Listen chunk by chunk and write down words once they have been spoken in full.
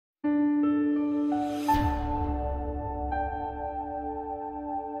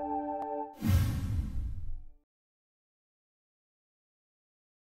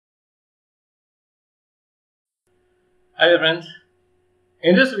Hi friends,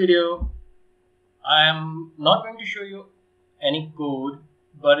 in this video I am not going to show you any code,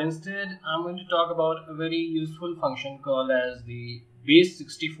 but instead I'm going to talk about a very useful function called as the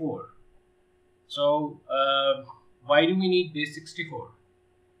base64. So why do we need base64?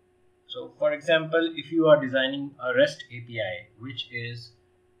 So for example, if you are designing a REST API, which is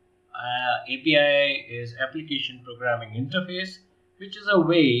API is application programming interface, which is a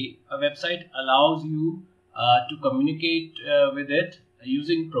way a website allows you to communicate with it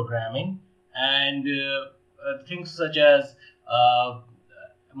using programming and things such as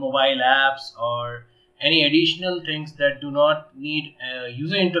mobile apps or any additional things that do not need a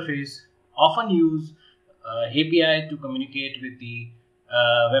user interface often use API to communicate with the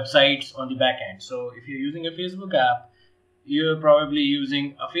websites on the back end. So if you're using a Facebook app, you're probably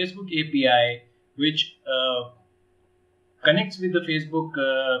using a Facebook API which connects with the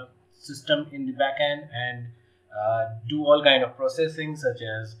Facebook system in the backend and do all kind of processing such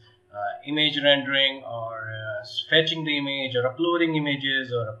as image rendering or fetching the image or uploading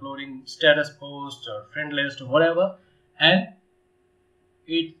images or uploading status posts or friend list or whatever, and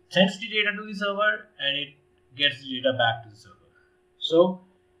it sends the data to the server and it gets the data back to the server. So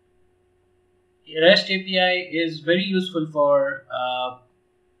REST API is very useful for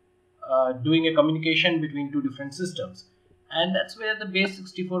doing a communication between two different systems, and that's where the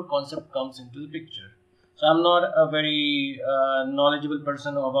base64 concept comes into the picture. So I'm not a very knowledgeable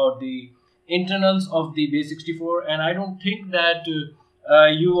person about the internals of the base64, and I don't think that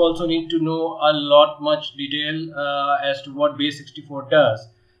you also need to know a lot much detail as to what base64 does,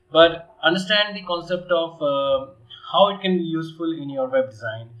 but understand the concept of how it can be useful in your web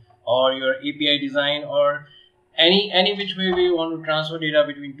design or your API design or any which way we want to transfer data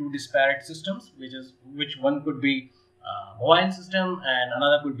between two disparate systems, which one could be a mobile system and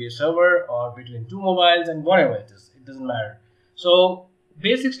another could be a server, or between two mobiles, and whatever it is, it doesn't matter. So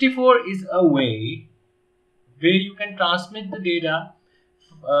base64 is a way where you can transmit the data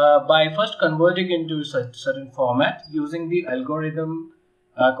by first converting into certain format using the algorithm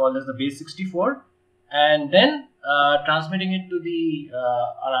called as the base64, and then transmitting it to the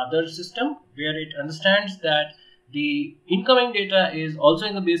another system where it understands that the incoming data is also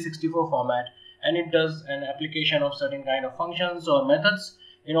in the base64 format, and it does an application of certain kind of functions or methods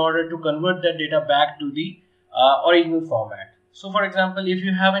in order to convert that data back to the original format. So for example, if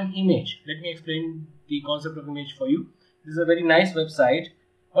you have an image, let me explain the concept of image for you. This is a very nice website.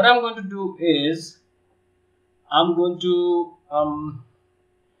 What I'm going to do is I'm going to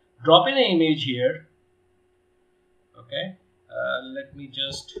drop in an image here. Okay, let me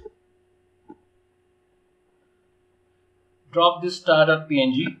just drop this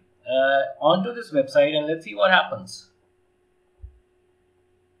star.png onto this website and let's see what happens.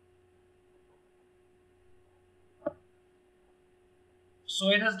 So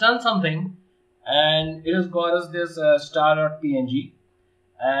it has done something and it has got us this star.png,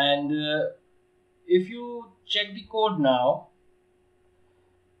 and if you check the code now,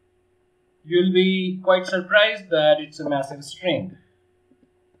 you'll be quite surprised that it's a massive string.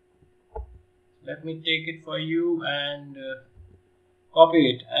 Let me take it for you and copy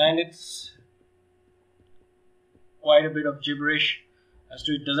it, and it's quite a bit of gibberish as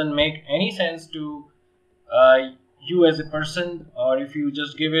to it doesn't make any sense to you as a person, or if you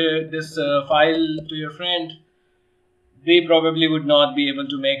just give this file to your friend, they probably would not be able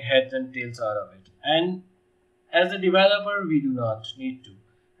to make heads and tails out of it. And as a developer, we do not need to,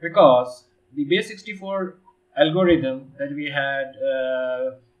 because the base64 algorithm that we had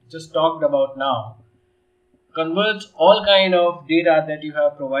just talked about now converts all kind of data that you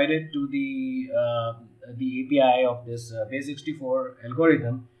have provided to the API of this base64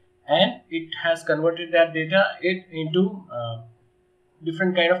 algorithm, and it has converted that data into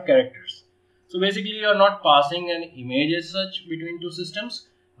different kind of characters. So basically you are not passing an image as such between two systems,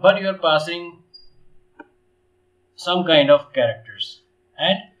 but you are passing some kind of characters,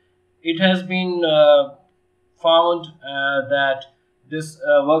 and it has been found that this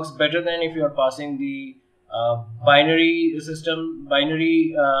works better than if you are passing the binary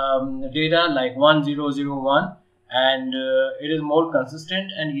data like 1001, and it is more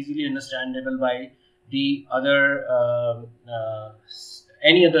consistent and easily understandable by the other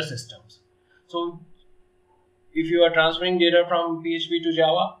any other systems. So if you are transferring data from PHP to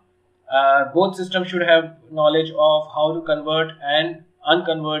Java, both systems should have knowledge of how to convert and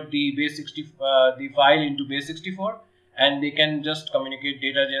unconvert the the file into base64, and they can just communicate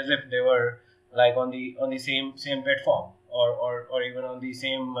data as if they were like on the same platform or even on the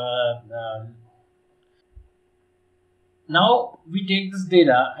same now we take this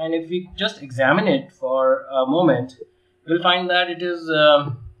data, and if we just examine it for a moment, we'll find that it is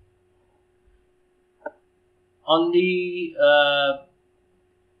on the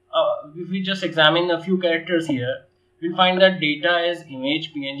if we just examine a few characters here, we'll find that data is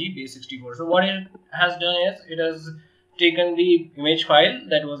image png base 64. So what it has done is it has taken the image file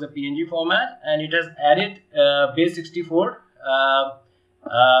that was a png format, and it has added base 64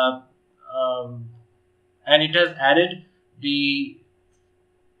 and it has added the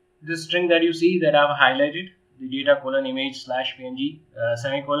string that you see that I've highlighted, the data colon image slash png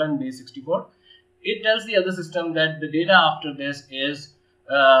semicolon base 64. It tells the other system that the data after this is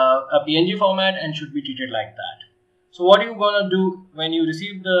a PNG format and should be treated like that. So what you're gonna do when you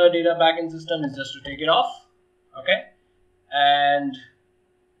receive the data back in system is just to take it off, okay, and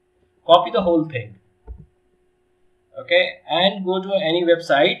copy the whole thing, okay, and go to any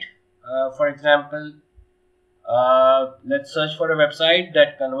website. For example, let's search for a website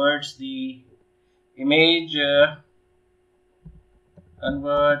that converts the image,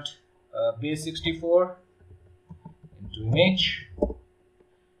 convert base 64 into image.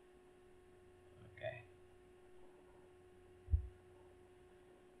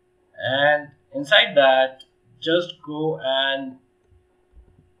 And inside that, just go and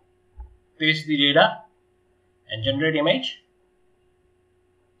paste the data and generate image.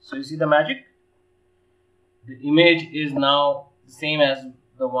 So you see the magic? The image is now the same as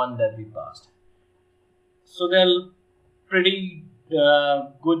the one that we passed. So there are pretty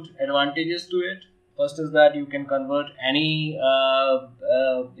good advantages to it. First is that you can convert any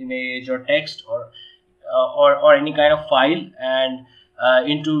image or text or any kind of file and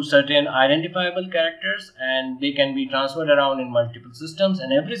into certain identifiable characters, and they can be transferred around in multiple systems,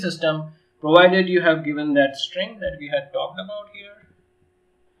 and every system, provided you have given that string that we had talked about here,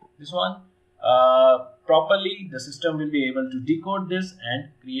 this one, properly, the system will be able to decode this and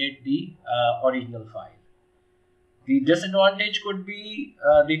create the original file. The disadvantage could be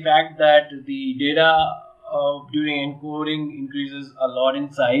the fact that the data during encoding increases a lot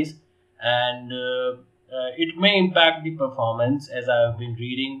in size, and it may impact the performance, as I have been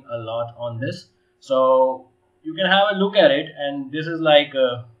reading a lot on this. So you can have a look at it, and this is like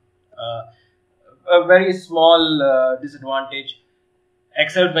a very small disadvantage,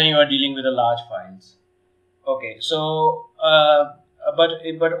 except when you are dealing with the large files. Okay, so but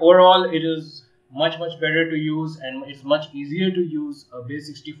overall it is much better to use, and it's much easier to use a base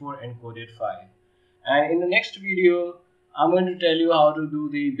 64 encoded file. And in the next video, I'm going to tell you how to do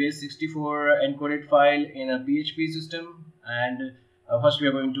the base 64 encoded file in a PHP system. And first we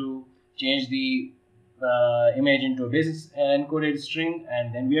are going to change the image into a base encoded string,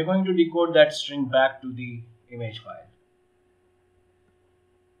 and then we are going to decode that string back to the image file.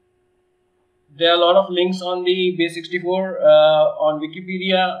 There are a lot of links on the base 64 on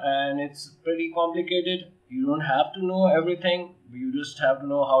Wikipedia, and it's pretty complicated. You don't have to know everything, you just have to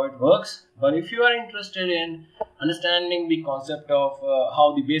know how it works. But if you are interested in understanding the concept of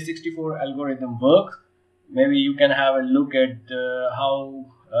how the base 64 algorithm works, maybe you can have a look at how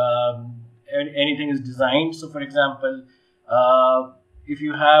anything is designed. So for example, if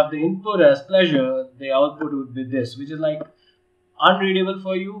you have the input as pleasure, the output would be this, which is like unreadable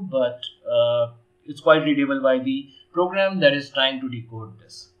for you, but it's quite readable by the program that is trying to decode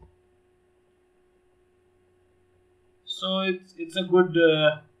this. So it's a good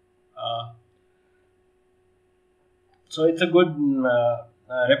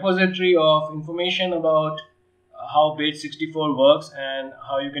repository of information about how base 64 works and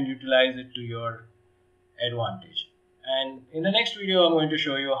how you can utilize it to your advantage. And in the next video, I'm going to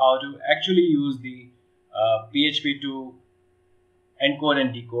show you how to actually use the PHP to encode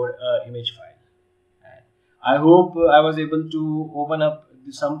and decode image file. And I hope I was able to open up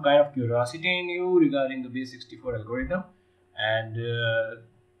some kind of curiosity in you regarding the base 64 algorithm, and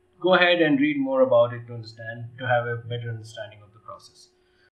go ahead and read more about it to have a better understanding of the process.